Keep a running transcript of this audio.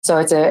so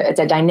it's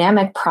a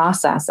dynamic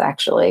process,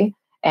 actually.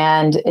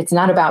 And it's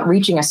not about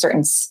reaching a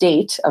certain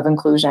state of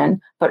inclusion,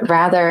 but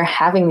rather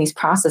having these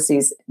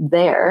processes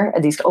there,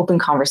 these open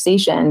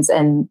conversations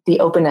and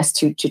the openness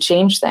to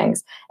change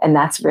things. And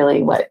that's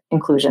really what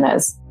inclusion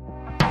is.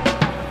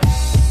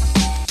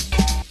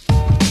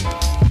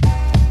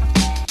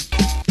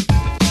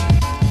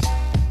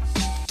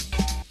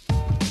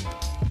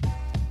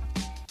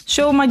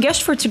 So my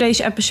guest for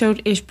today's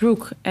episode is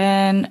Brooke.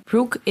 And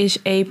Brooke is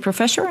a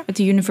professor at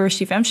the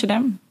University of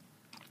Amsterdam.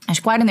 Has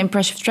quite an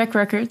impressive track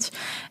record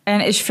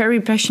and is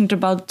very passionate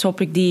about the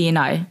topic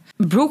DE&I.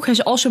 Brooke has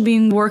also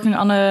been working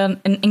on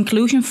an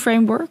inclusion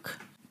framework.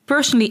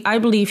 Personally, I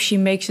believe she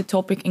makes the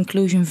topic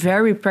inclusion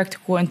very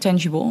practical and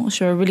tangible.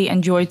 So I really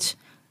enjoyed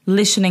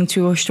listening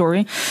to her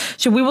story.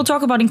 So we will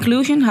talk about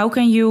inclusion. How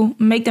can you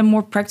make them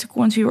more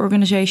practical into your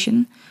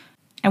organization?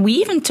 And we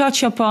even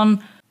touch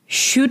upon,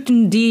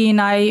 shouldn't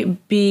DE&I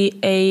be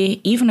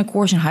even a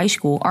course in high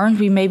school? Aren't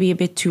we maybe a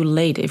bit too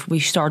late if we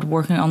start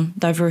working on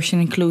diversity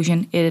and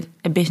inclusion in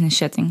a business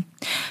setting?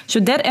 So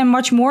that and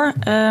much more.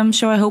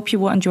 So I hope you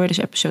will enjoy this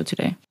episode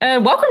today.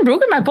 Welcome,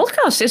 Brooke, in my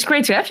podcast. It's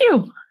great to have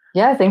you.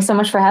 Yeah, thanks so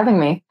much for having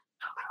me.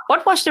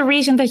 What was the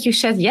reason that you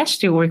said yes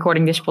to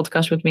recording this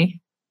podcast with me?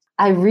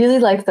 I really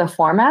like the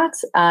format.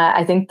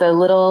 I think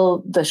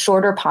the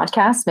shorter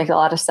podcasts make a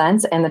lot of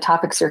sense, and the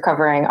topics you're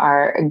covering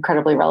are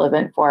incredibly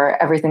relevant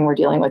for everything we're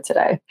dealing with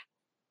today.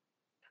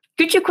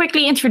 Could you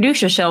quickly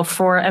introduce yourself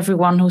for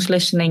everyone who's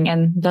listening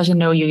and doesn't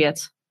know you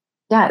yet?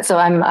 Yeah, so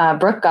I'm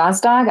Brooke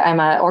Gazdag. I'm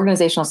an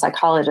organizational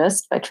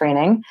psychologist by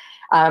training.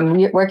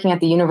 I'm working at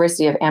the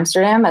University of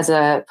Amsterdam as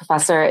a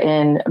professor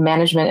in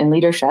management and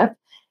leadership,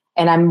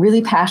 and I'm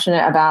really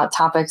passionate about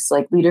topics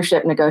like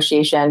leadership,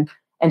 negotiation,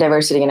 and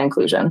diversity and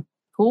inclusion.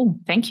 Cool.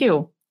 Thank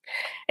you.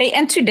 Hey,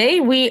 and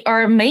today we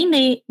are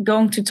mainly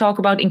going to talk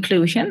about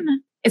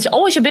inclusion. It's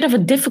always a bit of a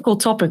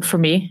difficult topic for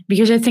me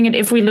because I think that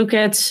if we look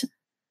at,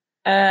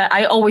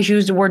 I always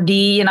use the word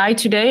DE&I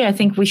today. I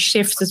think we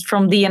shifted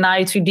from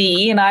D&I to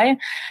DE&I.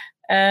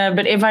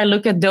 But if I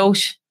look at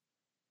those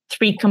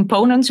three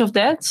components of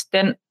that,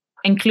 then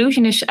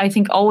inclusion is, I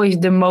think, always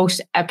the most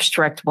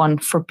abstract one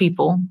for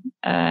people.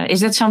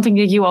 Is that something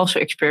that you also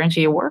experience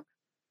in your work?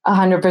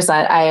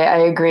 100%. I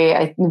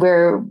agree.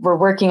 We're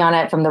working on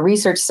it from the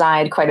research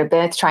side quite a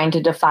bit, trying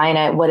to define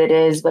it, what it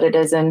is, what it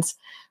isn't,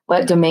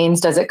 what domains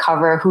does it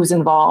cover, who's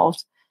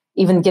involved,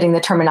 even getting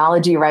the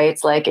terminology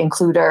right, like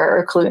includer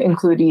or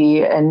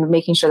includee, and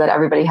making sure that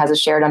everybody has a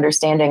shared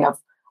understanding of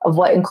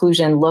what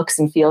inclusion looks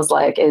and feels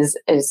like is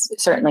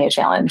certainly a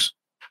challenge.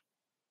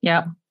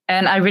 Yeah.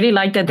 And I really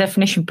like that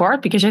definition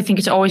part because I think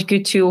it's always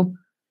good to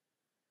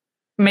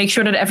make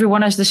sure that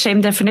everyone has the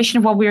same definition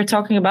of what we are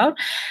talking about.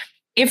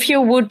 If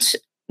you would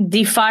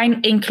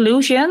define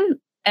inclusion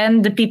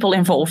and the people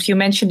involved, you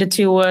mentioned the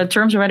two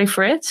terms already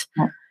for it.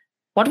 Yeah.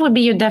 What would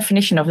be your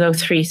definition of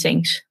those three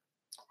things?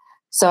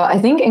 So I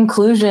think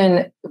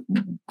inclusion,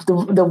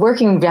 the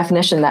working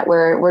definition that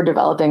we're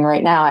developing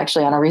right now,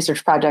 actually on a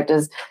research project,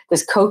 is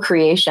this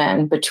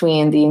co-creation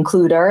between the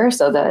includer,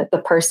 so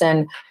the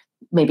person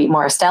maybe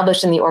more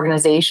established in the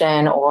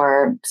organization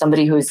or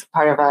somebody who's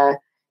part of a,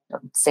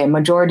 say, a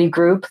majority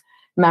group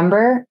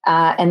member,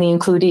 and the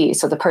includee,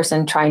 so the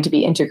person trying to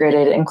be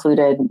integrated,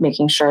 included,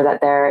 making sure that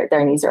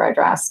their needs are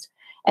addressed.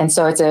 And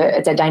so it's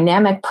a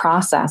dynamic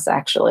process,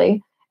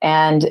 actually.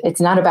 And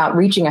it's not about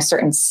reaching a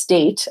certain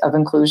state of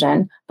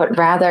inclusion, but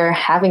rather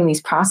having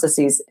these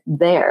processes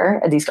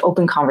there, these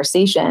open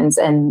conversations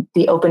and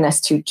the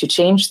openness to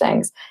change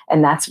things.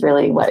 And that's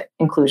really what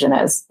inclusion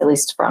is, at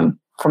least from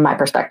my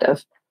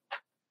perspective.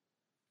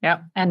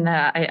 Yeah, and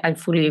I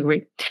fully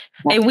agree.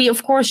 Yeah. We,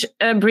 of course,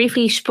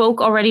 briefly spoke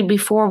already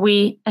before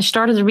we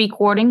started the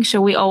recording.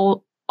 So we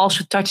all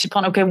also touched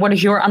upon, okay, what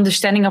is your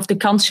understanding of the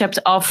concept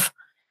of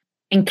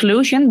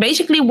inclusion?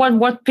 Basically,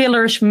 what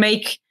pillars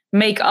make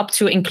up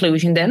to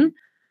inclusion then?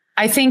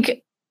 I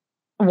think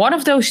one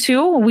of those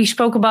two we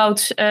spoke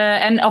about,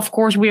 and of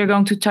course we are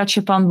going to touch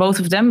upon both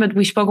of them, but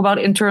we spoke about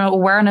internal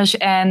awareness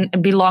and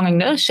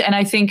belongingness. And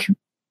I think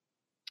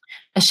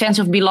a sense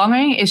of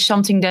belonging is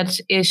something that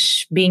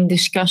is being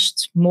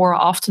discussed more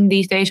often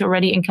these days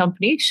already in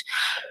companies.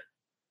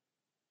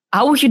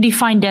 How would you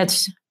define that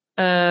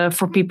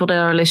for people that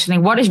are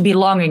listening? What is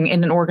belonging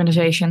in an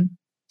organization?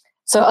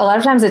 So a lot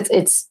of times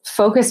it's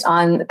focused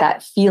on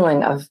that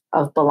feeling of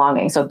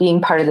belonging. So being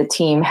part of the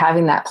team,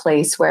 having that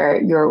place where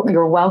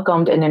you're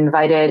welcomed and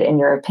invited, and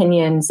your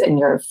opinions and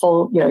your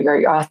full,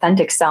 your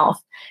authentic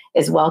self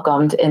is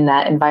welcomed in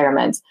that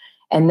environment.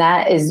 And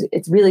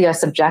it's really a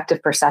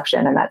subjective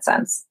perception in that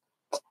sense.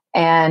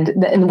 And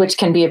which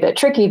can be a bit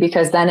tricky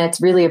because then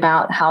it's really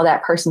about how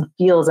that person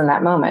feels in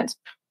that moment.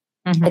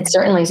 Mm-hmm. It's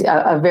certainly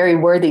a very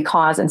worthy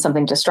cause and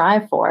something to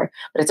strive for,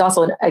 but it's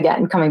also,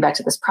 again, coming back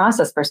to this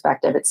process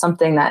perspective, it's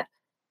something that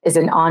is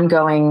an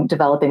ongoing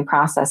developing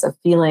process of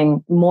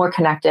feeling more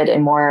connected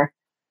and more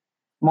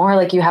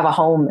like you have a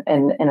home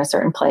in a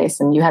certain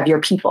place and you have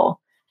your people.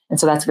 And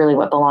so that's really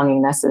what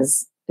belongingness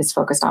is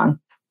focused on.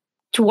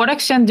 To what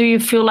extent do you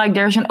feel like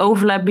there's an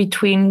overlap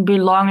between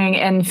belonging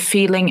and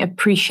feeling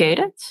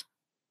appreciated?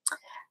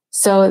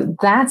 So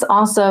that's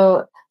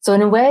also, so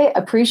in a way,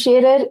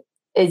 appreciated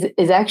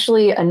is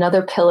actually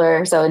another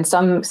pillar. So in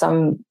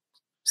some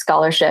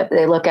scholarship,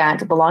 they look at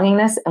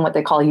belongingness and what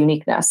they call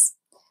uniqueness,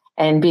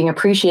 and being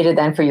appreciated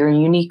then for your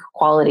unique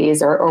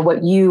qualities or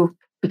what you,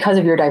 because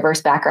of your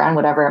diverse background,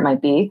 whatever it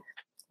might be,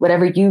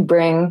 whatever you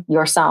bring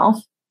yourself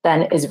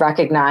then is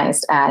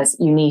recognized as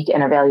unique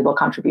and a valuable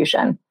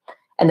contribution.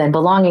 And then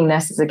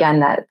belongingness is again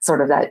that sort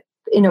of that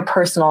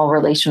interpersonal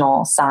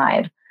relational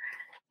side.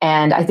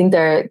 And I think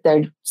they're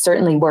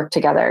certainly work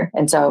together.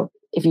 And so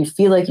if you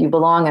feel like you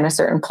belong in a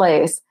certain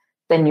place,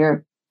 then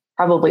you're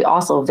probably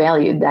also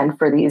valued then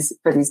for these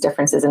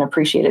differences and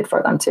appreciated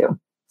for them too.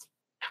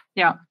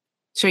 Yeah.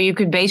 So you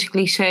could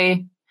basically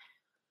say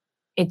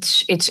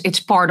it's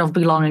part of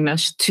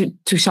belongingness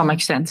to some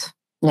extent.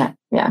 Yeah.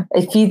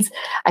 It feeds,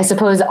 I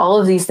suppose all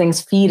of these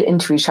things feed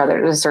into each other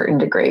to a certain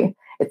degree.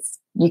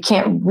 You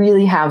can't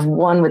really have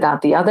one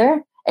without the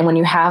other. And when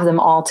you have them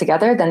all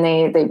together, then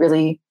they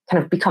really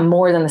kind of become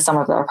more than the sum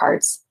of their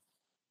parts.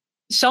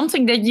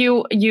 Something that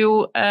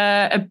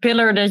a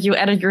pillar that you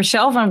added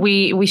yourself, and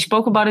we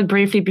spoke about it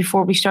briefly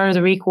before we started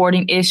the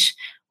recording, is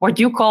what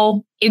you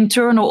call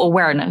internal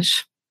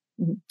awareness.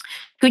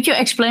 Could you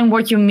explain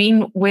what you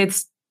mean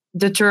with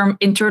the term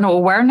internal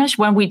awareness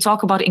when we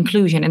talk about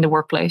inclusion in the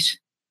workplace?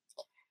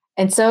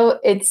 And so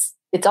it's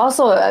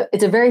also a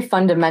very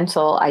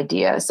fundamental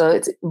idea. So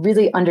it's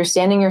really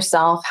understanding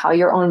yourself, how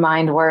your own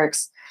mind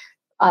works,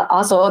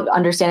 also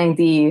understanding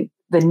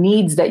the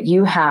needs that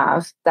you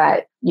have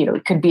that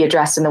could be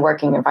addressed in the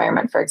working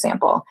environment, for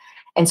example.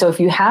 And so if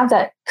you have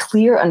that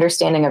clear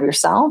understanding of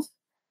yourself,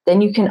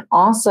 then you can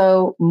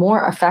also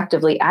more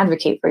effectively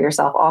advocate for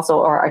yourself also,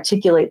 or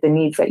articulate the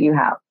needs that you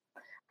have.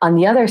 On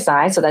the other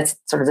side, so that's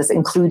sort of this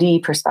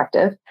includee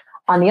perspective.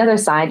 On the other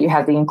side, you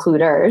have the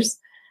includers.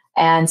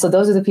 And so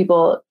those are the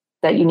people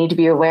that you need to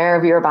be aware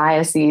of your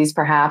biases,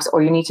 perhaps,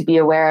 or you need to be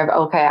aware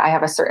of, okay, I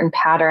have a certain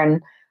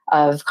pattern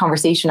of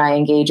conversation I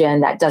engage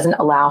in that doesn't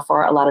allow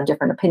for a lot of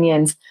different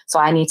opinions. So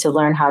I need to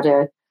learn how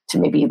to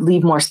maybe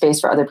leave more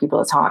space for other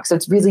people to talk. So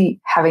it's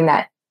really having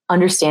that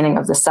understanding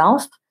of the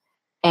self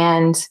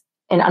and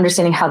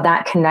understanding how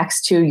that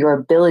connects to your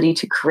ability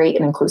to create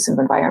an inclusive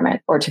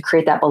environment or to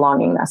create that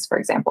belongingness, for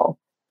example.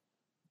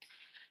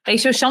 Okay,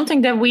 so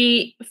something that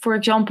we, for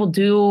example,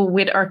 do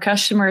with our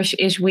customers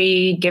is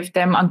we give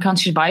them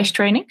unconscious bias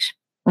trainings,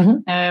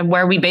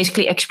 where we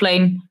basically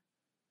explain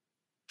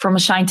from a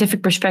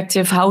scientific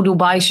perspective, how do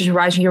biases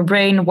arise in your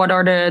brain? What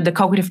are the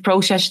cognitive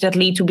processes that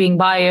lead to being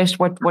biased?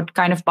 What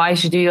kind of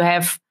biases do you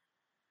have,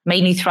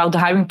 mainly throughout the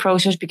hiring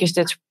process, because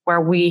that's where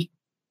we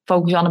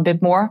focus on a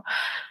bit more.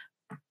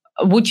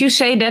 Would you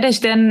say that is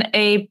then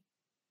a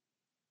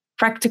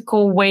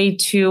practical way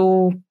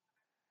to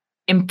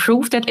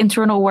improve that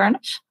internal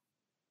awareness?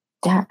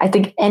 Yeah, I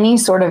think any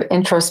sort of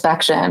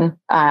introspection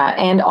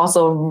and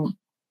also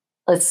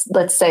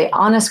let's say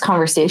honest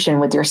conversation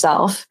with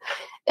yourself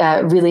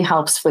really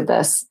helps with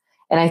this.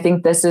 And I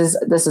think this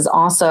is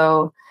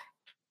also,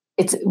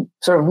 it's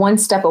sort of one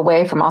step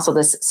away from also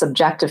this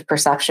subjective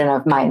perception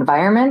of my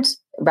environment,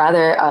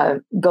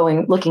 rather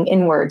looking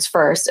inwards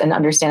first and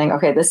understanding,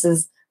 okay, this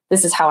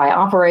is how I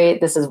operate,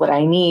 this is what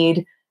I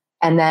need,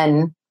 and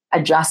then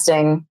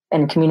adjusting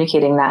and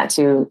communicating that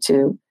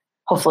to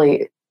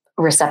hopefully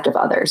receptive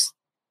others.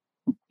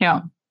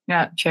 Yeah,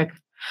 check.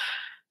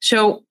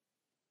 So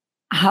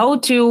how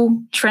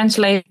to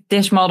translate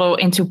this model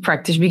into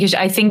practice? Because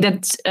I think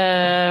that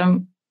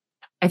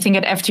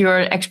after your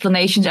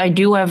explanations, I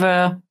do have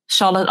a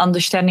solid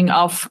understanding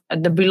of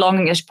the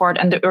belongingness part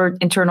and the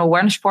internal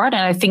awareness part.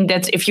 And I think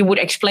that if you would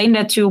explain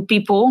that to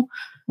people,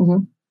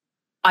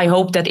 I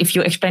hope that if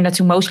you explain that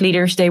to most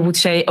leaders, they would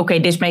say, okay,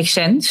 this makes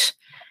sense.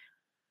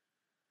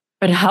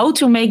 But how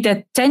to make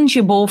that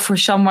tangible for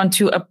someone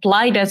to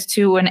apply that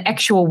to an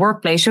actual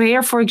workplace? So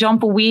here, for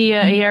example, we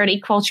here at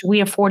eQuality, we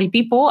have 40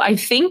 people. I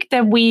think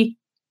that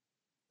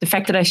the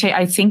fact that I say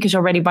I think is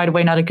already, by the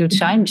way, not a good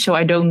sign. So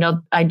I don't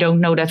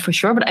know that for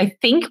sure. But I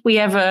think we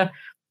have a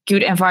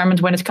good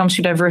environment when it comes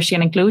to diversity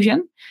and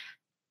inclusion.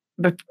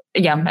 But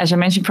yeah, as I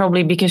mentioned,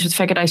 probably because of the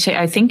fact that I say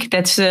I think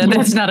that's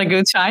not a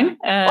good sign.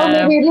 Or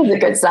maybe it is a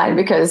good sign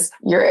because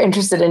you're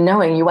interested in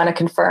knowing, you want to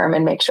confirm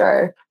and make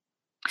sure.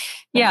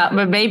 Yeah,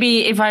 but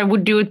maybe if I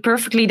would do it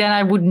perfectly, then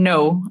I would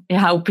know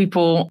how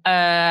people.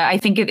 I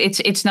think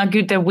it's not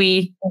good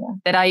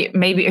that I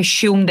maybe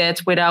assume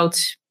that without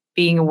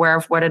being aware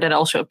of whether that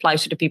also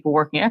applies to the people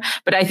working here.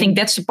 But I think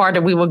that's the part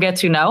that we will get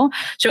to now.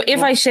 So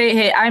if I say,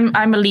 hey,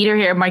 I'm a leader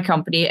here at my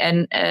company,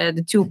 and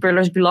the two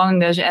pillars,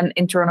 belongingness and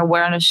internal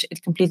awareness,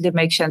 it completely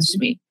makes sense to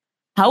me.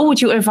 How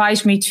would you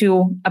advise me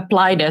to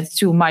apply that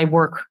to my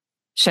work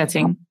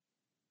setting?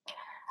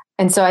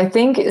 And so I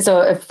think,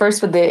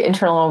 first with the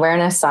internal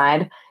awareness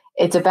side,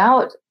 it's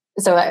about,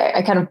 so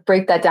I kind of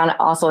break that down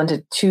also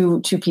into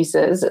two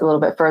pieces a little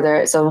bit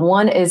further. So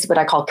one is what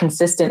I call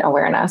consistent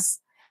awareness.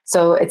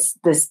 So it's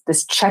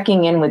this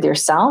checking in with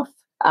yourself.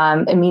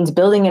 It means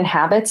building in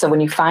habits. So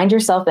when you find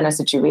yourself in a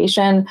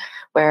situation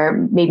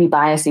where maybe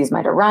biases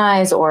might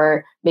arise,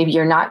 or maybe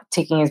you're not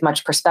taking as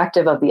much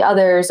perspective of the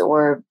others,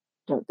 or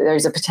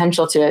there's a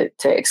potential to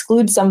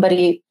exclude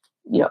somebody,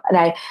 and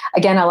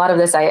a lot of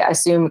this I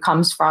assume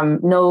comes from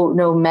no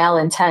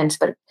malintent,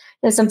 but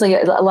it's simply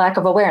a lack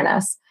of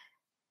awareness.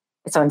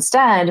 So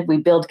instead, we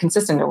build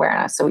consistent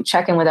awareness. So we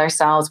check in with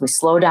ourselves, we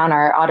slow down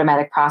our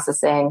automatic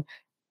processing,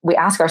 we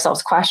ask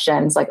ourselves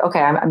questions like,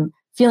 okay, I'm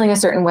feeling a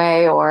certain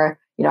way, or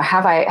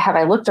have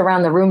I looked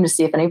around the room to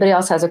see if anybody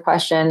else has a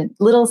question?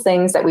 Little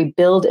things that we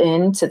build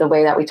into the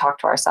way that we talk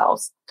to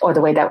ourselves or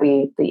the way that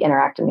we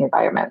interact in the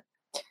environment.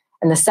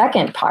 And the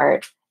second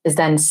part is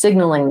then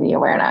signaling the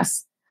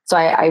awareness. So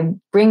I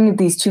bring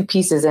these two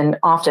pieces in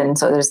often.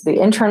 So there's the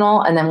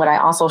internal, and then what I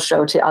also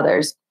show to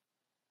others.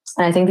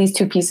 And I think these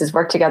two pieces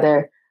work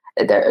together.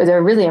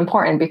 They're really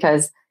important,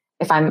 because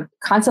if I'm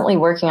constantly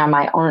working on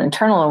my own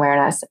internal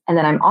awareness, and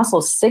then I'm also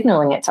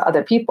signaling it to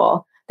other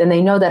people, then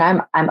they know that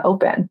I'm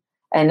open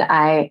and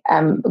I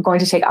am going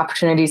to take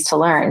opportunities to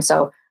learn.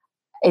 So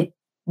it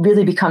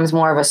really becomes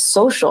more of a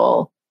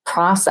social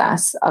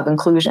process of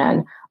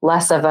inclusion,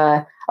 less of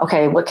a,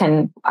 okay,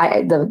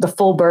 the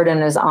full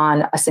burden is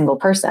on a single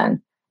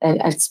person. And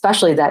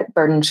especially that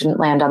burden shouldn't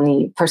land on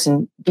the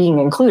person being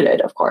included,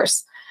 of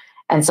course.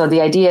 And so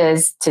the idea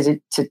is to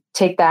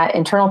take that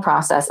internal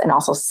process and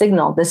also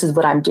signal, this is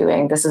what I'm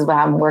doing, this is what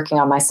I'm working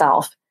on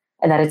myself,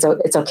 and that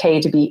it's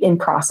okay to be in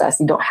process.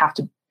 You don't have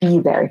to be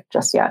there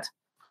just yet.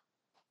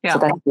 Yeah. So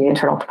that's the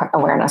internal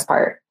awareness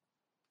part.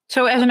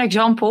 So as an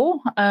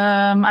example,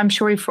 I'm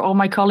sorry for all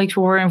my colleagues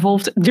who were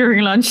involved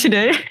during lunch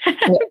today.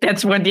 Yeah.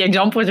 That's what the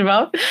example is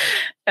about.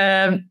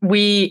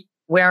 We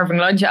were having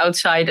lunch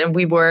outside, and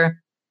we were,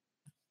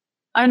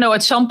 I don't know,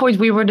 at some point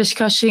we were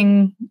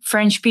discussing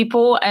French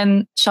people,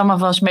 and some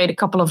of us made a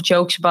couple of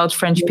jokes about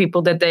French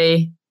people that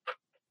they,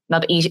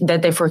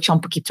 for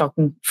example, keep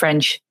talking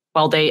French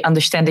while they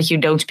understand that you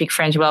don't speak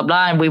French, blah,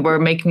 blah. And we were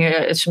making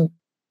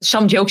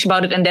some jokes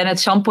about it. And then at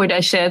some point I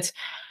said,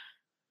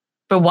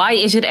 but why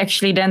is it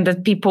actually then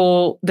that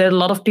a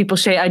lot of people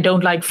say I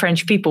don't like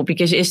French people?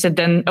 Because is that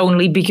then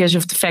only because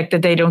of the fact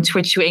that they don't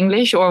switch to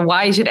English? Or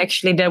why is it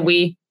actually that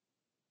we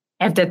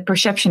have that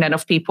perception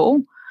of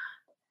people?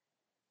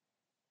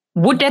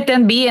 Would that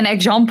then be an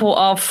example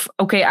of,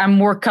 okay, I'm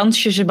more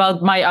conscious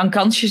about my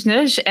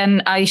unconsciousness,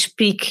 and I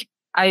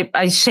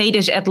say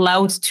this out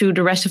loud to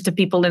the rest of the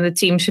people in the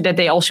team so that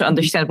they also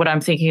understand what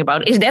I'm thinking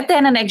about? Is that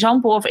then an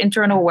example of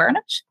internal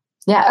awareness?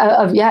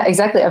 Yeah,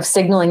 exactly. Of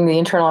signaling the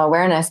internal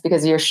awareness,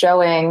 because you're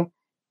showing,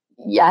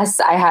 yes,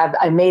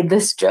 I made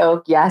this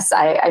joke. Yes,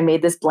 I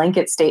made this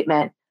blanket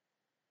statement,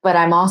 but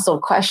I'm also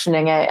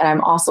questioning it, and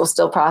I'm also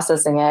still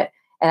processing it.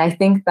 And I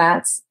think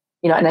that's,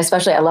 and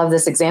especially I love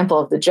this example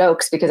of the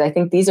jokes, because I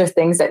think these are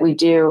things that we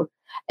do.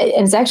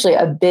 And it's actually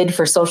a bid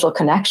for social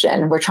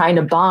connection. We're trying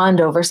to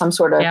bond over some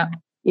sort of,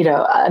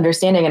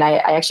 understanding. And I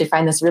actually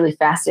find this really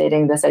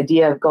fascinating, this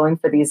idea of going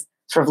for these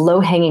sort of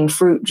low-hanging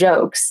fruit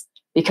jokes,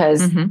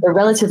 because they're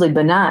relatively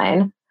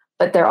benign,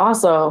 but they're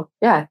also,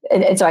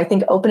 And so I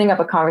think opening up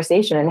a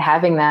conversation and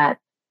having that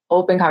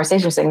open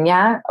conversation, saying,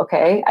 yeah,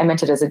 okay, I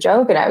meant it as a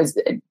joke and I was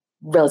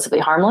relatively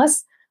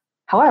harmless.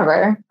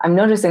 However, I'm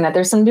noticing that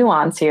there's some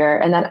nuance here,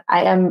 and that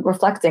I am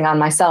reflecting on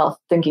myself,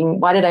 thinking,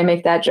 why did I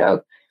make that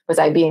joke? Was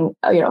I being,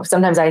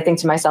 sometimes I think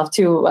to myself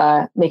too,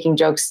 making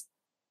jokes,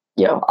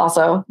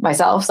 also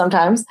myself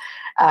sometimes.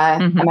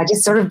 Am I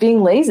just sort of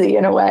being lazy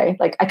in a way?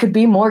 Like, I could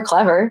be more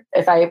clever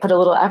if I put a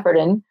little effort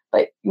in,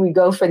 but we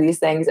go for these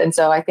things. And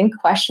so I think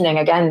questioning,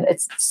 again,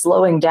 it's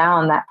slowing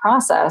down that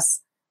process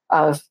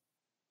of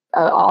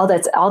all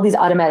these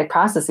automatic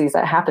processes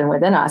that happen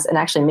within us, and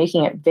actually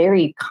making it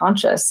very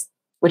conscious,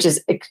 which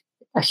is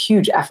a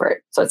huge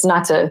effort. So it's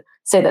not to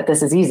say that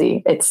this is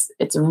easy. It's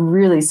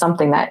really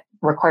something that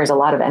requires a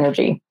lot of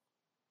energy.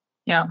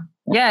 Yeah.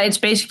 It's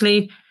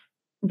basically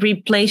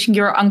replacing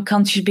your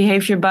unconscious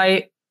behavior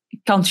by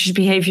conscious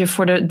behavior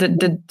for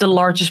the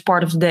largest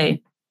part of the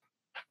day.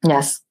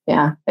 Yes.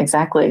 Yeah,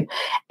 exactly.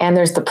 And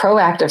there's the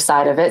proactive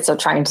side of it. So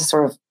trying to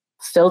sort of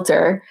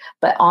filter,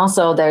 but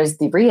also there's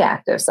the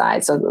reactive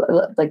side. So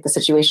like the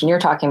situation you're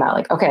talking about,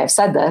 like, okay, I've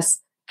said this,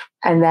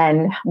 and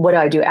then what do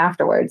I do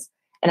afterwards?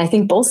 And I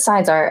think both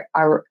sides are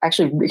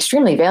actually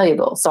extremely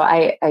valuable. So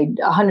I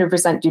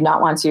 100% do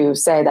not want to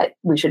say that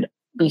we should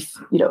be,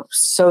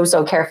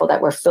 so careful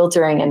that we're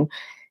filtering and,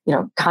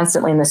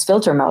 constantly in this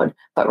filter mode,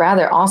 but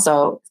rather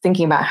also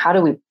thinking about how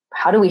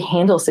do we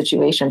handle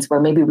situations where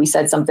maybe we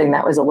said something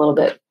that was a little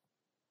bit,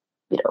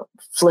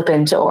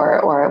 flippant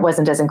or it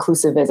wasn't as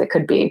inclusive as it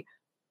could be.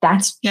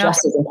 That's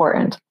just as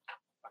important.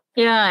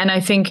 Yeah. And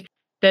I think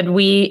that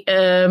we,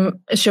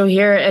 so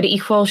here at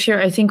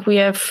Equalshare, I think we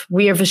have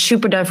a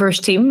super diverse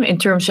team in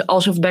terms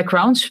also of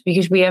backgrounds,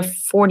 because we have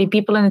 40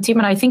 people in the team,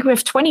 and I think we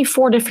have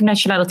 24 different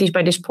nationalities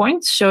by this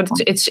point. So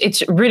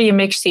it's really a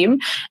mixed team,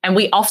 and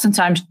we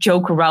oftentimes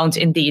joke around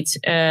indeed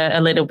a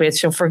little bit.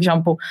 So for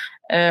example,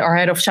 our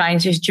head of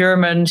science is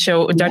German,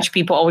 so Dutch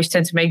people always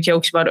tend to make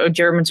jokes about,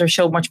 Germans are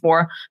so much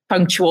more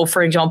punctual,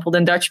 for example,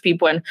 than Dutch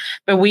people.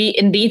 But we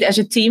indeed, as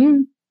a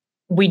team,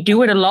 we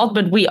do it a lot,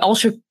 but we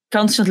also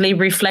constantly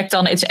reflect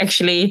on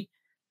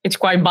it's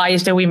quite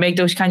biased that we make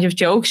those kinds of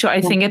jokes. So I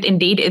think that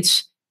indeed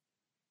it's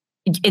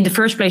in the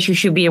first place, you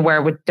should be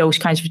aware with those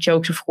kinds of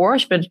jokes, of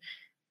course, but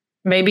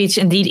maybe it's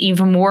indeed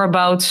even more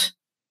about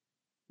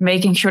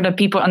making sure that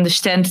people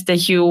understand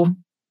that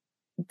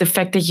the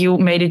fact that you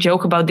made a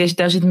joke about this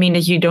doesn't mean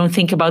that you don't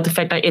think about the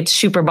fact that it's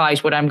super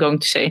biased, what I'm going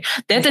to say.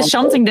 That is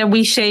something that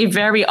we say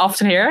very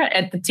often here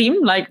at the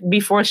team. Like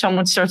before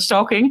someone starts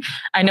talking,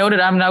 I know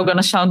that I'm now going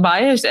to sound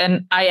biased,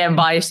 and I am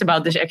biased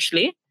about this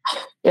actually.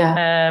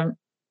 Yeah.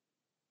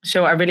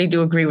 So I really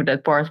do agree with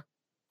that part.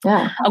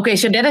 Yeah. Okay,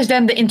 so that is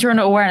then the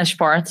internal awareness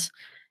part.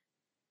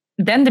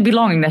 Then the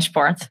belongingness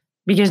part,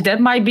 because that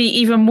might be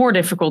even more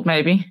difficult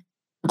maybe.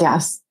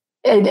 Yes.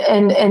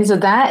 And so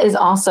that is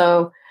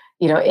also,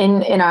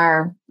 in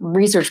our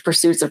research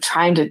pursuits of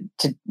trying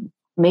to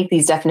make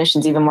these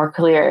definitions even more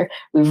clear,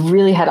 we've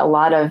really had a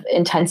lot of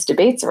intense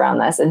debates around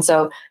this. And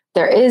so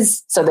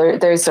there's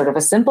sort of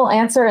a simple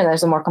answer and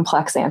there's a more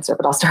complex answer,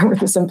 but I'll start with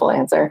the simple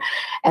answer.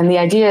 And the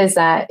idea is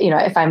that,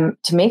 if I'm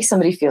to make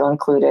somebody feel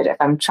included, if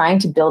I'm trying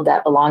to build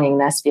that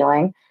belongingness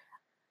feeling,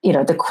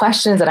 the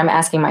questions that I'm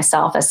asking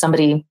myself as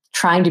somebody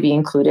trying to be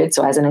included,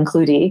 so as an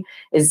includee,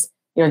 is,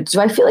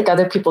 do I feel like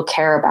other people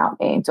care about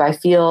me? Do I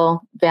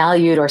feel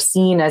valued or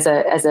seen as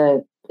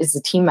a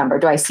team member?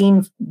 Do I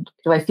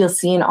feel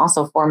seen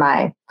also for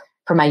my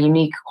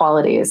unique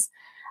qualities?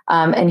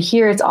 And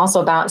here it's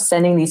also about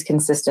sending these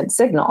consistent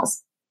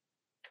signals.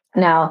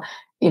 Now,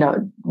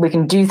 we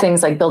can do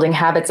things like building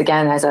habits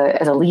again as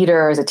a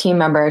leader, as a team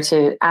member,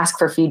 to ask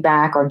for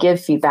feedback or give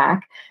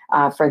feedback,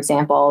 for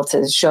example,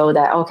 to show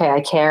that, okay,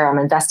 I care, I'm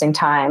investing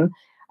time.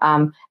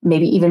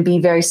 Maybe even be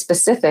very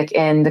specific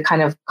in the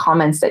kind of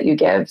comments that you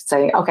give,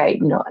 saying, okay,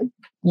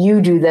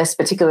 you do this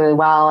particularly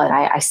well, and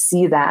I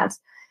see that.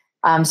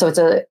 So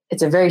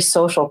it's a very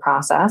social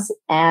process,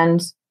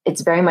 and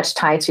it's very much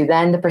tied to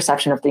then the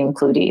perception of the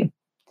includee.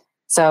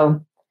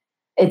 So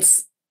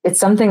it's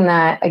something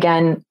that,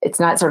 again,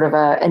 it's not sort of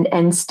an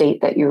end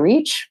state that you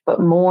reach,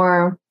 but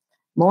more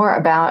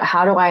about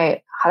how do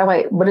I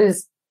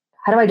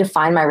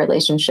define my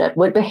relationship?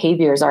 What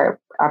behaviors are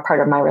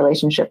part of my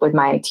relationship with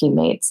my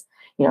teammates?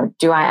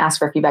 Do I ask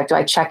for feedback? Do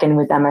I check in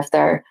with them if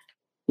they're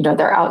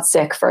out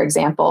sick, for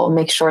example?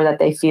 Make sure that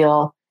they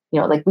feel,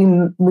 like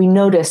we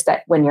notice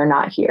that when you're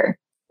not here.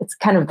 It's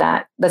kind of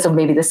that. That's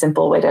maybe the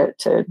simple way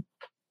to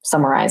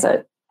summarize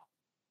it.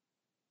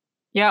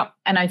 Yeah,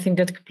 and I think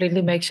that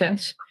completely makes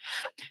sense.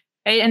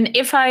 Hey, and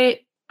if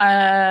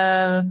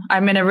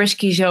I'm in a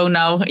risky zone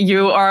now.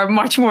 You are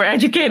much more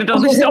educated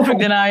on this topic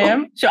than I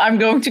am. So I'm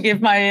going to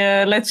give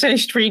my, let's say,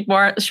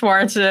 smart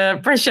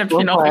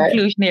perception of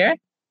inclusion here.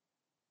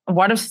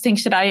 One of the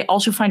things that I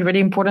also find really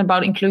important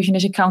about inclusion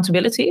is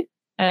accountability.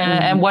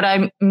 And what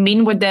I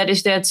mean with that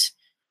is that,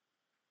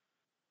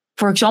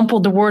 for example,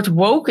 the word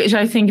woke is,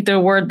 I think, the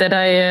word that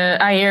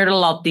I hear a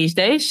lot these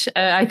days.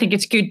 I think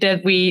it's good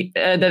that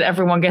that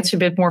everyone gets a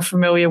bit more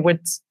familiar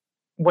with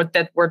what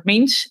that word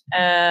means.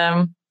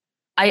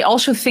 I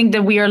also think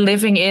that we are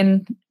living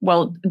in,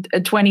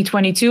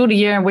 2022, the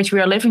year in which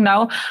we are living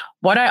now.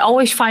 What I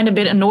always find a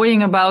bit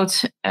annoying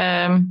about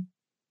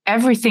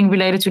everything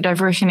related to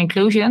diversity and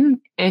inclusion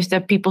is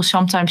that people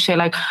sometimes say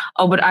like,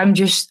 oh, but I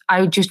just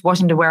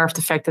wasn't aware of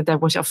the fact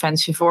that was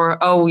offensive. Or,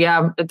 oh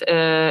yeah,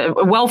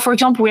 for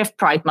example, we have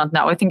Pride Month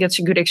now. I think that's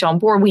a good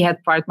example. Or we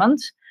had Pride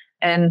Month.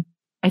 And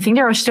I think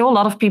there are still a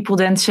lot of people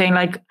then saying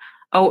like,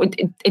 oh,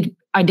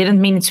 I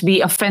didn't mean it to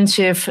be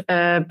offensive,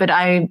 but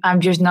I'm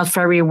just not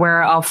very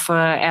aware of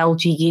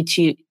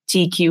LGBTQ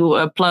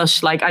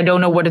plus. Like, I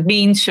don't know what it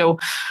means. So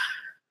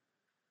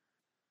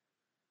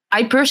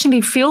I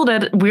personally feel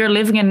that we're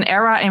living in an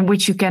era in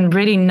which you can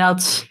really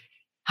not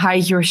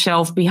hide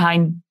yourself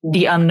behind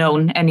the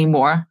unknown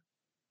anymore.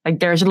 Like,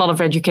 there's a lot of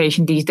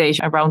education these days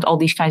around all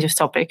these kinds of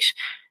topics.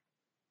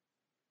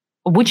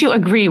 Would you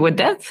agree with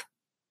that?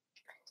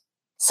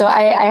 So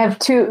I have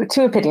two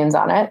opinions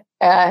on it.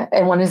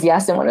 And one is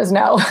yes and one is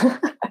no.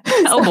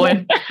 Oh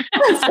boy.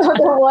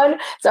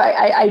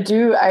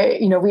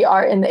 We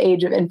are in the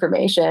age of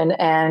information,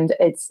 and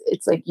it's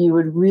like you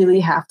would really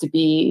have to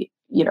be,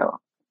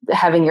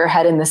 having your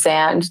head in the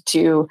sand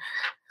to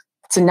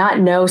not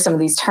know some of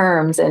these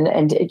terms,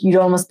 and you'd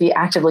almost be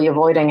actively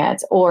avoiding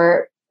it.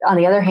 Or on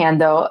the other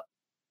hand, though,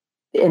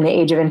 in the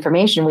age of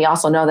information, we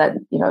also know that,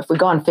 if we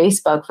go on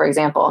Facebook, for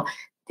example,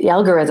 the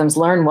algorithms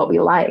learn what we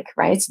like,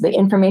 right? So the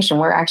information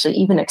we're actually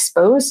even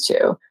exposed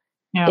to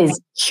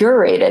is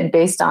curated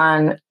based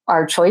on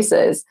our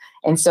choices.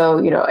 And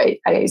so,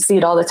 I see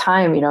it all the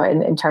time,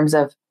 in terms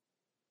of,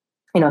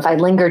 if I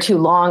linger too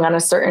long on a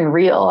certain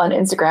reel on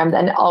Instagram,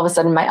 then all of a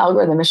sudden my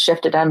algorithm is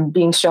shifted. I'm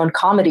being shown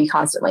comedy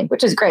constantly,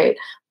 which is great,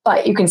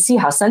 but you can see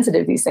how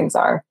sensitive these things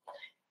are.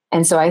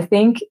 And so I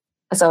think,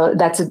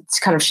 that's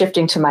kind of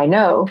shifting to my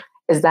no,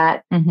 is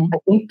that I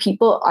think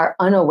people are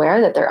unaware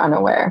that they're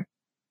unaware.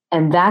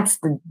 And that's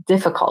the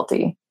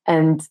difficulty.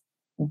 And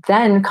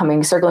then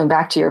circling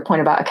back to your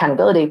point about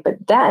accountability, but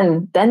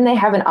then they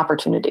have an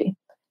opportunity.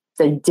 If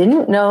they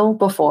didn't know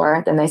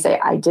before, then they say,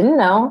 I didn't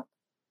know.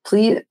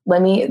 Please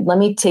let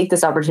me take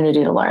this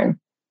opportunity to learn.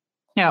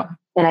 Yeah.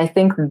 And I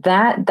think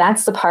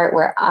that's the part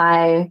where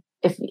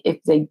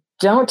if they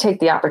don't take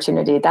the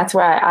opportunity, that's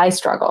where I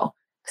struggle,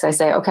 because I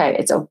say,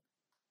 okay,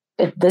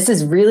 if this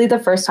is really the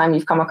first time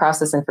you've come across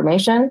this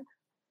information,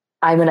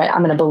 I'm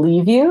gonna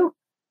believe you,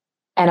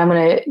 and I'm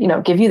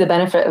gonna give you the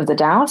benefit of the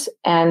doubt,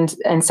 and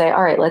say,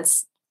 all right,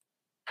 let's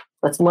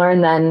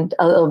learn then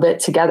a little bit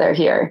together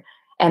here.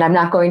 And I'm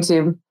not going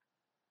to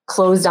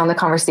close down the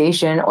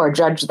conversation or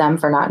judge them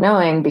for not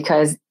knowing,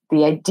 because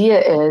the idea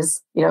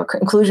is,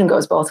 conclusion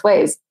goes both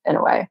ways in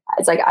a way.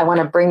 It's like, I want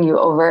to bring you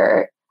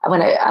over. I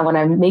want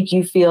to make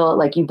you feel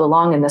like you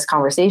belong in this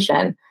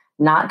conversation,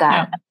 not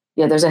that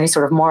there's any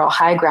sort of moral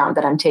high ground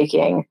that I'm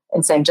taking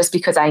and saying, just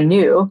because I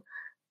knew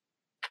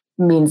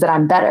means that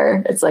I'm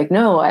better. It's like,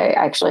 no, I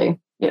actually,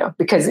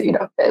 because,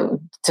 to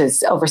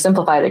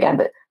oversimplify it again,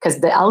 but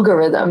because the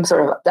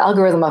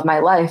algorithm of my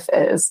life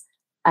is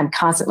I'm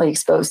constantly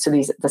exposed to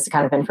this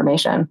kind of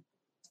information.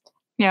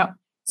 Yeah.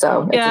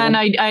 So and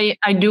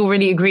I do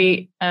really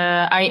agree.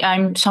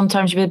 I'm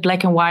sometimes a bit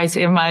black and white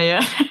in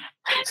my,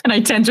 and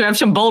I tend to have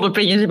some bold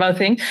opinions about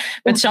things.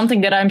 But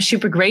something that I'm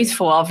super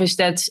grateful of is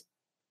that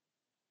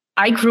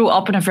I grew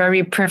up in a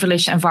very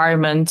privileged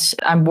environment.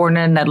 I'm born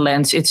in the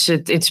Netherlands.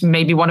 It's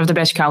maybe one of the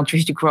best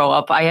countries to grow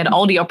up. I had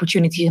all the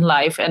opportunities in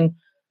life, and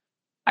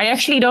I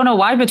actually don't know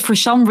why, but for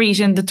some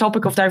reason, the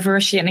topic of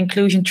diversity and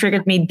inclusion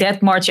triggered me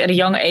that much at a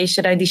young age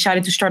that I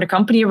decided to start a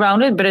company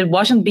around it. But it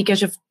wasn't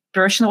because of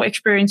personal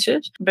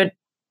experiences. But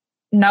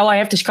now I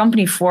have this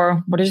company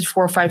for,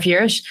 4 or 5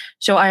 years.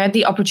 So I had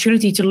the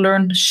opportunity to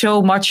learn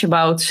so much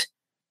about,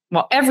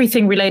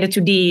 everything related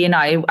to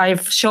DE&I. I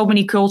have so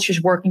many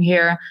cultures working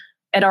here.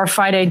 At our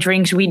Friday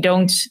drinks, we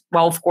don't,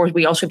 of course,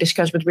 we also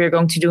discuss what we're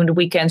going to do in the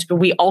weekends, but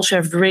we also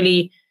have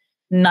really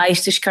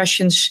nice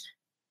discussions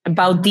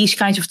about these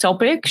kinds of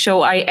topics.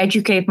 So I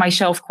educate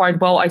myself quite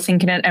well, I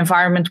think, in an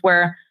environment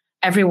where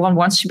everyone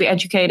wants to be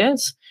educated.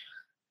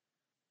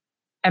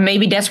 And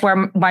maybe that's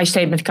where my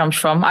statement comes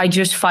from. I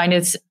just find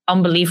it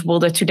unbelievable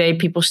that today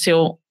people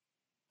still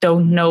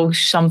don't know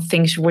some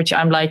things which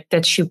I'm like,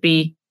 that should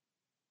be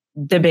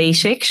the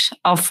basics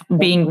of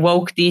being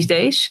woke these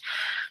days.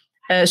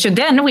 So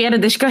then we had a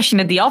discussion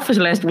at the office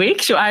last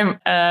week. So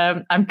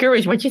I'm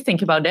curious what you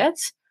think about that.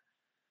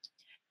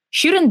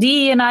 Shouldn't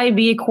DE&I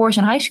be a course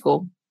in high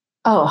school?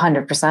 Oh,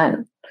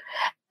 100%.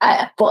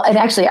 And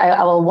actually,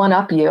 I will one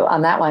up you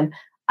on that one.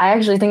 I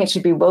actually think it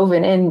should be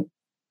woven in.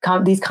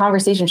 These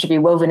conversations should be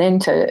woven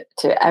into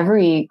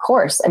every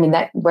course. I mean,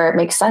 that where it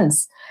makes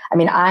sense. I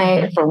mean,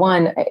 for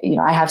one,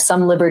 I have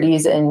some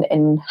liberties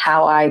in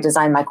how I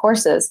design my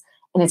courses,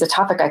 and it's a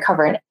topic I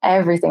cover in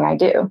everything I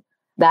do.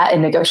 That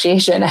and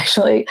negotiation,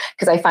 actually,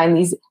 because I find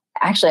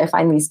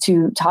these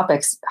two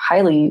topics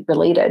highly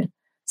related.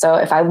 So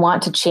if I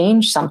want to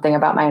change something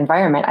about my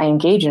environment, I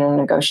engage in a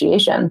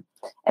negotiation.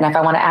 And if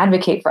I want to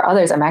advocate for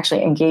others, I'm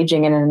actually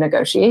engaging in a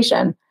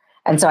negotiation.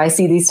 And so I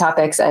see these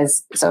topics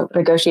as,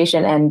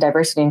 negotiation and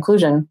diversity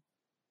inclusion.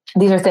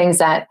 These are things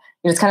that,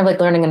 it's kind of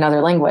like learning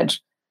another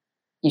language.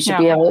 You should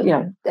be able,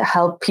 to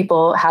help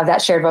people have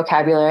that shared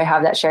vocabulary,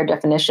 have that shared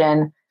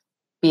definition,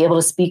 be able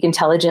to speak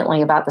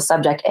intelligently about the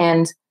subject,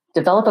 and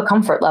develop a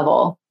comfort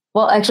level.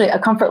 Well, actually, a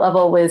comfort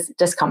level with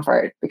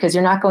discomfort, because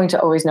you're not going to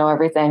always know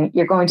everything.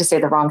 You're going to say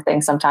the wrong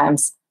thing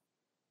sometimes.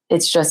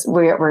 It's just,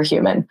 we're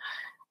human.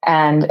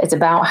 And it's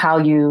about how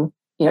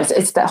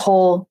it's that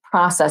whole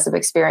process of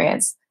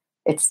experience.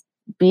 It's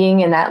being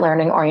in that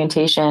learning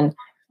orientation,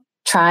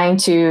 trying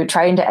to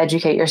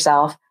educate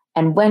yourself.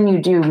 And when you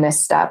do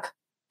misstep,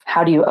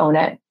 how do you own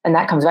it? And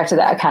that comes back to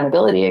that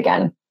accountability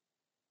again.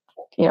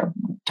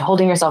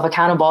 Holding yourself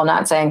accountable,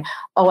 not saying,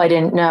 oh, I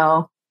didn't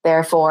know,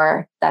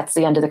 therefore that's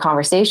the end of the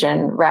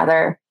conversation.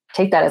 Rather,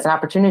 take that as an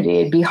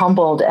opportunity, be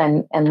humbled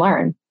and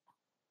learn.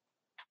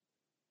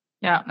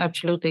 Yeah,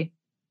 absolutely.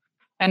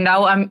 And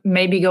now I'm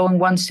maybe going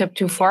one step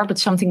too far, but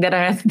something that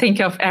I have to think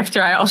of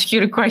after I ask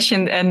you the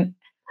question and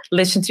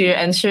listen to your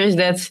answer is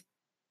that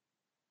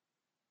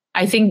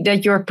I think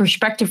that your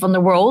perspective on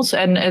the world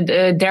and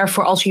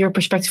therefore also your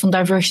perspective on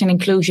diversity and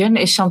inclusion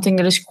is something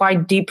that is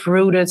quite deep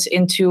rooted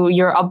into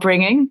your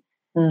upbringing.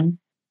 Mm.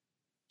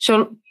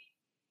 So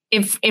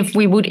if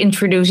we would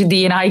introduce a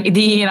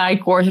DE&I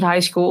course at high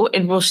school,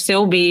 it will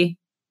still be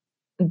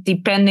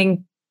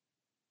depending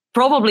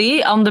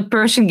probably on the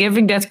person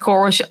giving that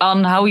course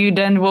on how you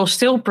then will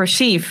still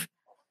perceive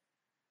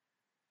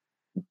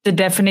the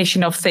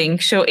definition of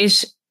things. So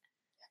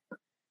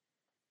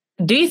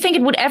do you think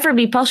it would ever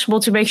be possible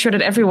to make sure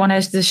that everyone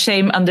has the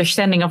same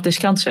understanding of this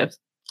concept?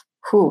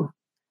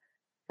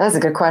 That's a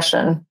good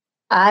question.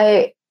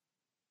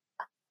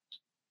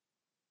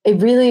 It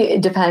really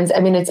depends. I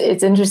mean,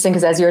 it's interesting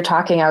because as you were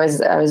talking, I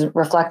was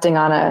reflecting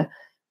on a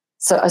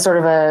sort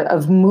of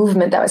a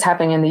movement that was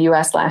happening in the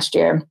US last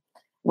year,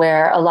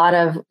 where a lot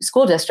of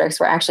school districts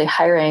were actually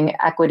hiring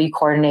equity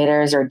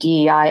coordinators or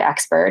DEI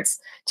experts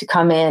to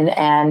come in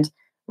and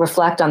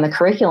reflect on the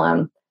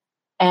curriculum.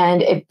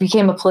 And it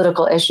became a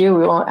political issue.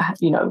 We won't,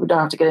 we don't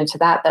have to get into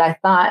that. But I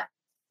thought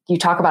you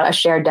talk about a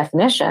shared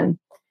definition.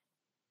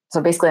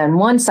 So basically on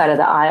one side of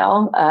the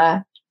aisle,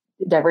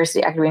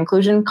 diversity, equity,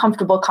 inclusion,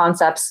 comfortable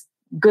concepts,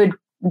 good,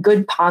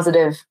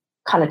 positive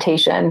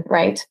connotation,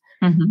 right?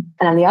 Mhm.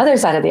 And on the other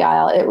side of the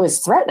aisle, it was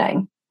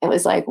threatening. It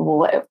was like,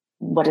 well,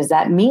 what does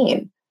that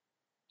mean?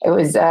 It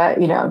was,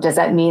 does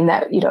that mean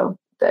that,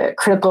 the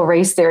critical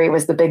race theory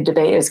was the big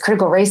debate? Is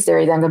critical race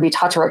theory then going to be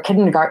taught to our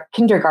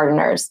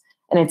kindergarteners?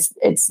 And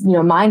it's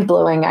mind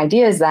blowing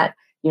ideas that,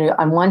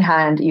 on one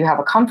hand, you have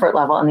a comfort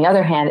level. On the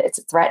other hand, it's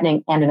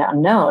threatening and an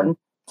unknown.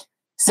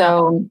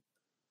 So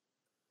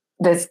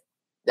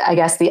I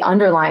guess the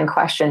underlying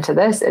question to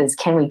this is,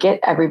 can we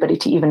get everybody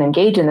to even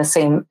engage in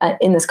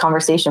in this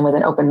conversation with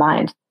an open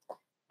mind?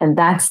 And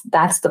that's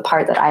the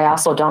part that I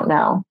also don't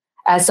know.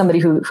 As somebody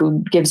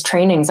who gives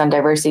trainings on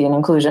diversity and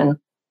inclusion,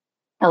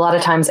 a lot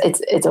of times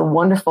it's a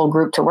wonderful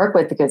group to work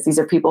with, because these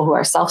are people who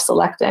are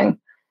self-selecting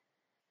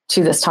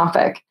to this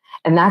topic.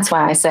 And that's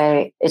why I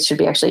say it should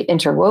be actually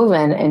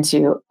interwoven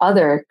into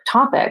other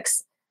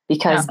topics,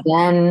 because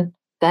then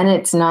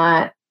it's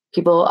not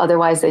people.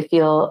 Otherwise they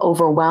feel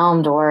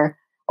overwhelmed or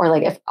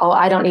like,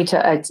 I don't need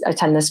to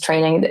attend this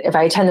training. If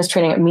I attend this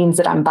training, it means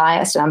that I'm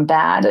biased and I'm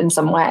bad in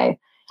some way.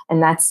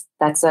 And it's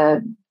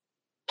an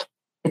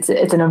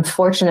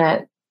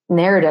unfortunate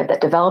narrative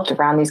that developed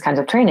around these kinds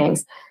of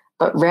trainings.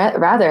 But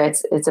rather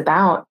it's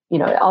about,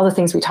 all the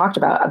things we talked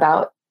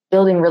about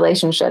building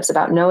relationships,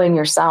 about knowing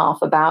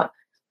yourself, about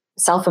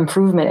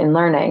self-improvement in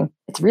learning.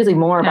 It's really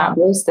more about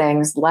those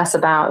things, less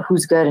about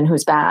who's good and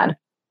who's bad.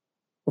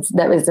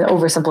 That is an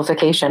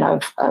oversimplification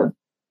of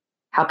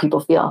how people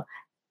feel.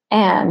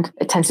 And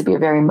it tends to be a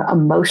very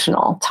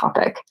emotional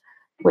topic,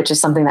 which is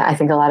something that I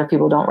think a lot of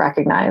people don't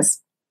recognize.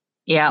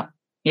 Yeah.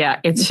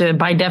 It's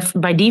by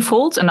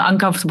default an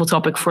uncomfortable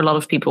topic for a lot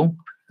of people.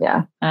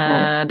 Yeah,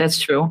 that's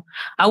true.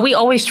 We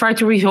always try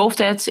to resolve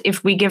that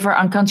if we give our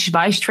unconscious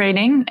bias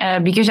training,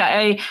 because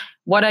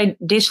what I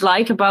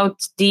dislike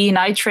about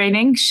D&I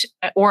trainings,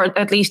 or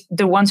at least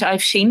the ones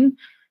I've seen,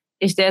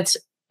 is that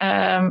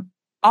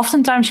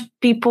oftentimes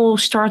people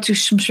start to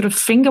some sort of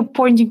finger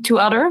pointing to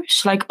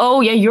others, like,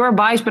 oh yeah, you're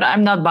biased, but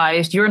I'm not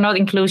biased. You're not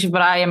inclusive,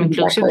 but I am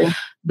inclusive. Exactly.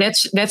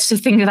 That's the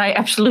thing that I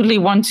absolutely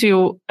want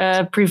to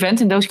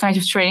prevent in those kinds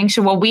of trainings.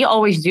 So what we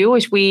always do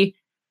is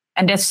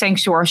and that's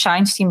thanks to our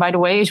science team, by the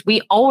way, is we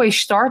always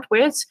start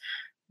with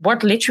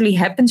what literally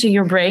happens in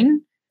your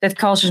brain that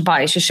causes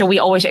biases. So we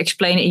always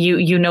explain it.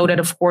 You know that,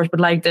 of course,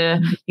 but like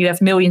you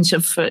have millions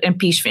of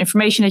MPs of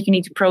information that you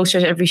need to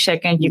process every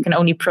second. You can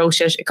only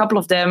process a couple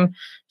of them.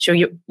 So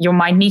your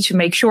mind needs to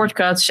make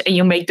shortcuts, and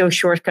you make those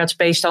shortcuts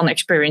based on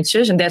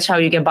experiences. And that's how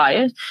you get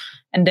biased.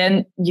 And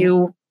then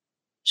you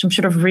some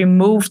sort of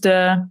remove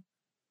the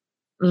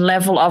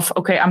level of,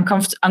 okay, I'm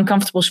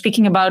uncomfortable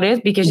speaking about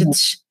it, because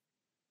it's,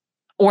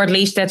 or at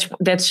least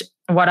that's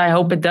what I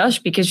hope it does,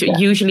 because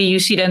usually you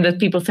see then that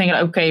people think,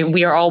 okay,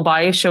 we are all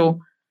biased, so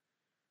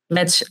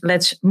let's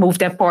move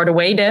that part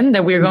away then,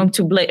 that we're going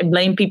to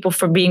blame people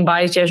for being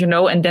biased, yes or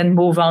no, and then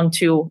move on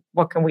to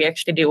what can we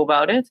actually do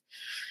about it.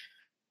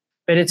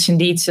 But it's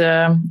indeed,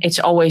 it's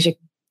always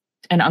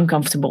an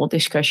uncomfortable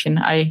discussion.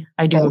 I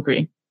do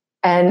agree.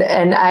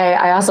 And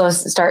I also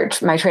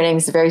start my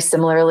trainings very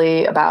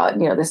similarly about,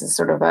 this is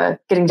sort of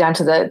getting down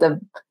to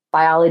the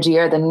biology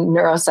or the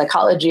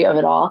neuropsychology of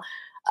it all.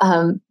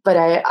 But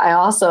I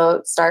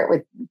also start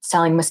with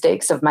telling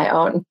mistakes of my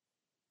own.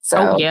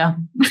 So yeah.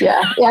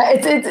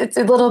 It's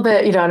a little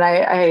bit, and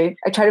I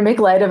try to make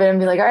light of it and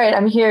be like, all right,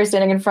 I'm here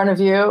standing in front of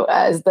you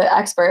as the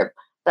expert,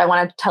 but I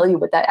want to tell you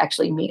what that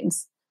actually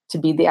means to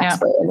be the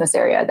expert in this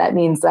area. That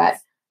means that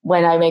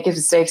when I make a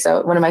mistake,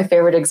 so one of my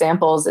favorite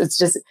examples,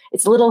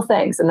 it's little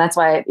things. And that's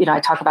why, I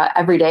talk about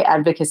everyday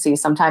advocacy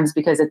sometimes,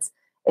 because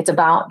it's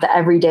about the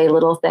everyday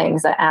little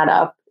things that add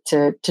up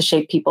to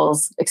shape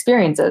people's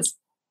experiences.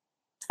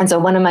 And so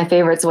one of my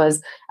favorites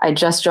was, I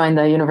just joined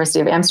the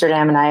University of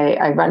Amsterdam, and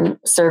I run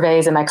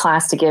surveys in my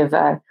class to give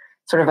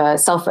sort of a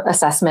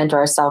self-assessment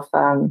or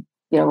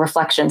a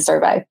reflection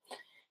survey.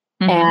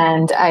 Mm-hmm.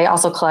 And I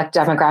also collect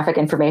demographic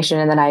information,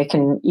 and then I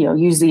can,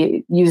 use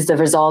the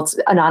results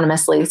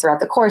anonymously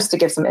throughout the course to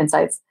give some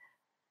insights.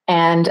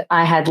 And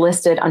I had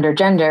listed under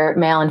gender,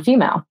 male and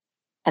female,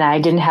 and I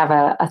didn't have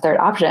a third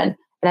option.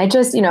 And I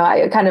just,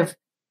 I kind of,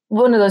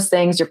 one of those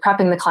things, you're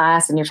prepping the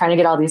class and you're trying to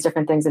get all these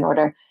different things in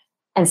order.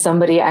 And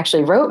somebody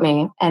actually wrote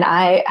me, and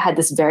I had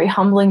this very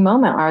humbling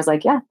moment where I was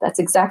like, yeah, that's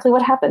exactly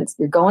what happens.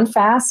 You're going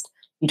fast.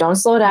 You don't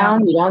slow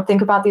down. You don't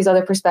think about these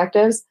other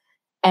perspectives.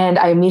 And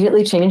I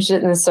immediately changed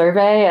it in the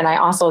survey. And I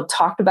also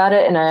talked about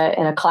it in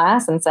a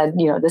class and said,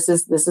 this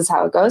is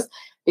how it goes.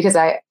 Because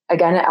I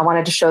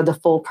wanted to show the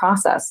full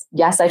process.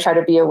 Yes, I try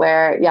to be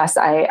aware. Yes,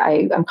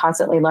 I am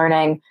constantly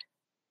learning.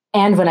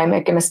 And when I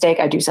make a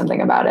mistake, I do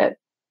something about it.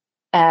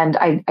 And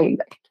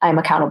I'm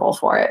accountable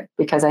for it,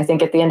 because I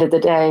think at the end of the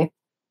day,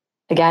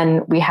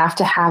 again, we have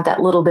to have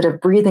that little bit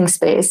of breathing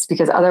space,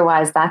 because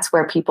otherwise that's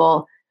where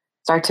people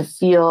start to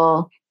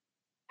feel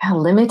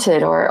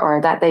limited or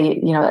that they,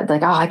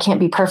 like, oh, I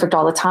can't be perfect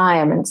all the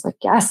time. And it's like,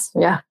 yes,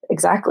 yeah,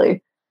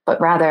 exactly. But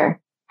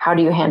rather, how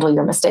do you handle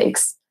your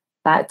mistakes?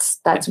 That's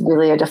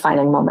really a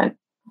defining moment.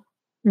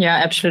 Yeah,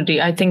 absolutely.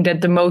 I think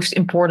that the most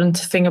important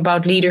thing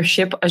about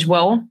leadership as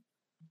well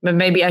but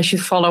maybe I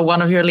should follow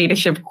one of your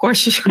leadership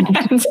courses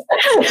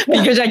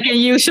because I can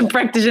use some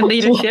practice in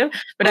leadership.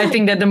 But I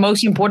think that the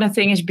most important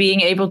thing is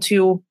being able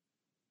to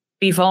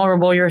be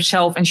vulnerable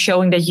yourself and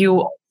showing that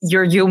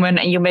you're human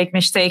and you make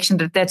mistakes and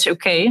that's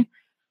okay.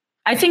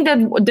 I think that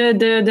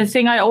the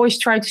thing I always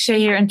try to say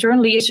here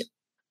internally is,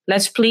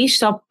 let's please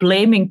stop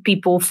blaming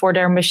people for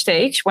their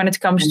mistakes when it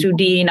comes to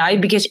D&I,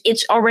 because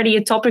it's already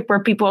a topic where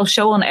people are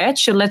so on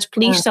edge. So let's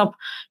please stop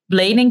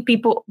blaming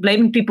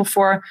people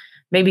for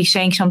maybe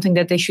saying something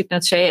that they should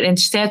not say. And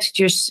instead,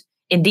 just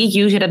indeed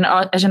use it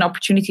as an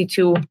opportunity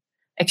to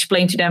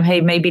explain to them,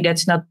 hey, maybe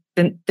that's not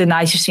the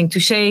nicest thing to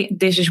say.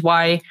 This is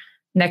why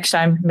next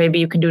time maybe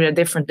you can do that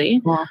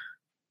differently. Yeah.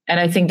 And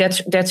I think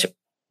that's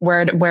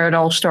where it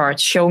all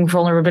starts, showing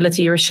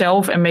vulnerability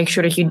yourself and make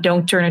sure that you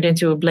don't turn it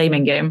into a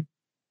blaming game.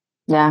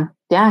 Yeah,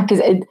 because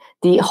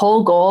the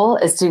whole goal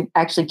is to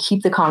actually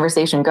keep the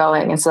conversation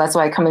going. And so that's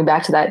why, coming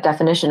back to that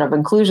definition of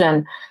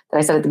inclusion that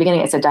I said at the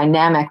beginning, it's a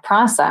dynamic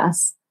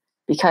process,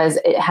 because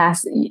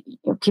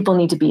people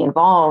need to be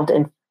involved,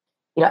 and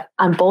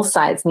on both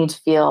sides need to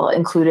feel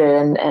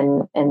included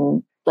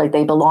and like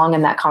they belong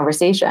in that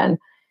conversation.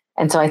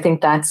 And so I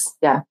think that's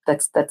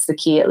the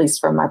key, at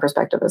least from my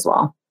perspective as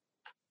well.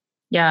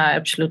 Yeah,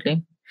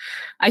 absolutely.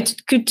 I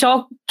could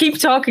keep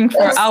talking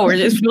for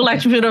hours. It feels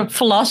like a bit of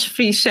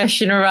philosophy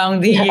session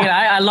around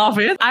I love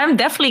it. I'm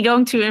definitely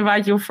going to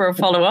invite you for a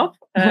follow-up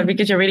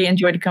because I really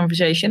enjoyed the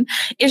conversation.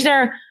 Is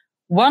there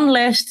one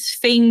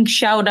last thing,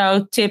 shout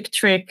out, tip,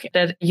 trick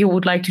that you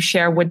would like to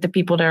share with the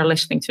people that are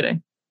listening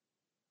today?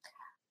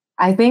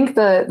 I think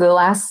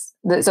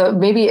so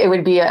maybe it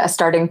would be a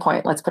starting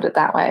point. Let's put it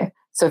that way.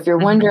 So if you're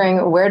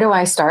wondering, where do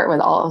I start with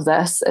all of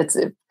this? It's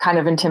kind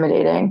of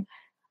intimidating.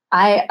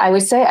 I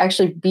would say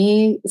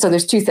actually so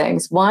there's two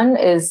things. One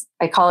is,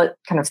 I call it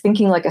kind of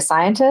thinking like a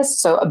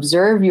scientist. So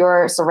observe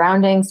your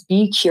surroundings,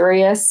 be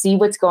curious, see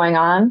what's going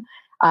on,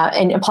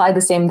 and apply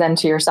the same then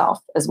to yourself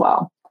as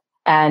well.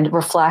 And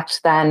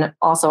reflect then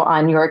also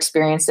on your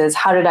experiences.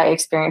 How did I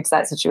experience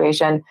that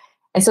situation?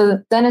 And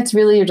so then it's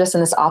really, you're just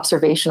in this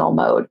observational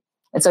mode.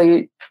 And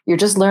so you're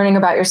just learning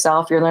about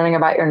yourself, you're learning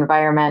about your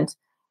environment,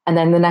 and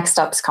then the next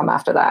steps come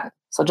after that.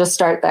 So just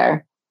start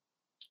there.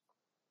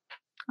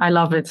 I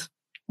love it.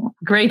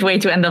 Great way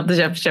to end up this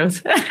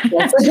episode.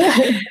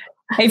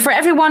 Hey, for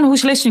everyone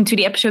who's listening to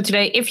the episode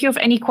today, if you have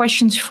any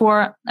questions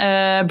for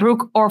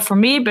Brooke or for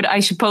me, but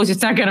I suppose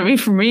it's not going to be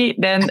for me,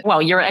 then,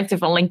 well, you're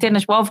active on LinkedIn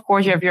as well. Of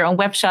course, you have your own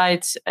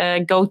website.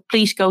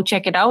 Please go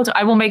check it out.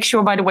 I will make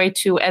sure, by the way,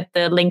 to add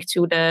the link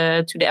to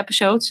the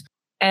episodes.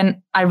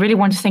 And I really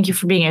want to thank you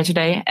for being here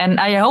today. And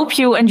I hope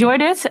you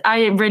enjoyed it.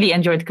 I really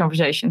enjoyed the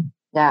conversation.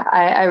 Yeah,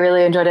 I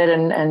really enjoyed it.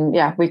 And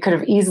yeah, we could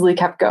have easily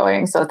kept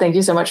going. So thank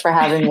you so much for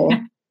having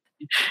me.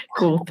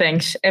 Cool,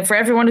 thanks. And for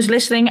everyone who's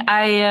listening,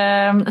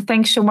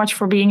 thanks so much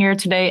for being here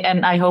today,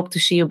 and I hope to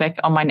see you back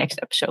on my next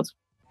episode.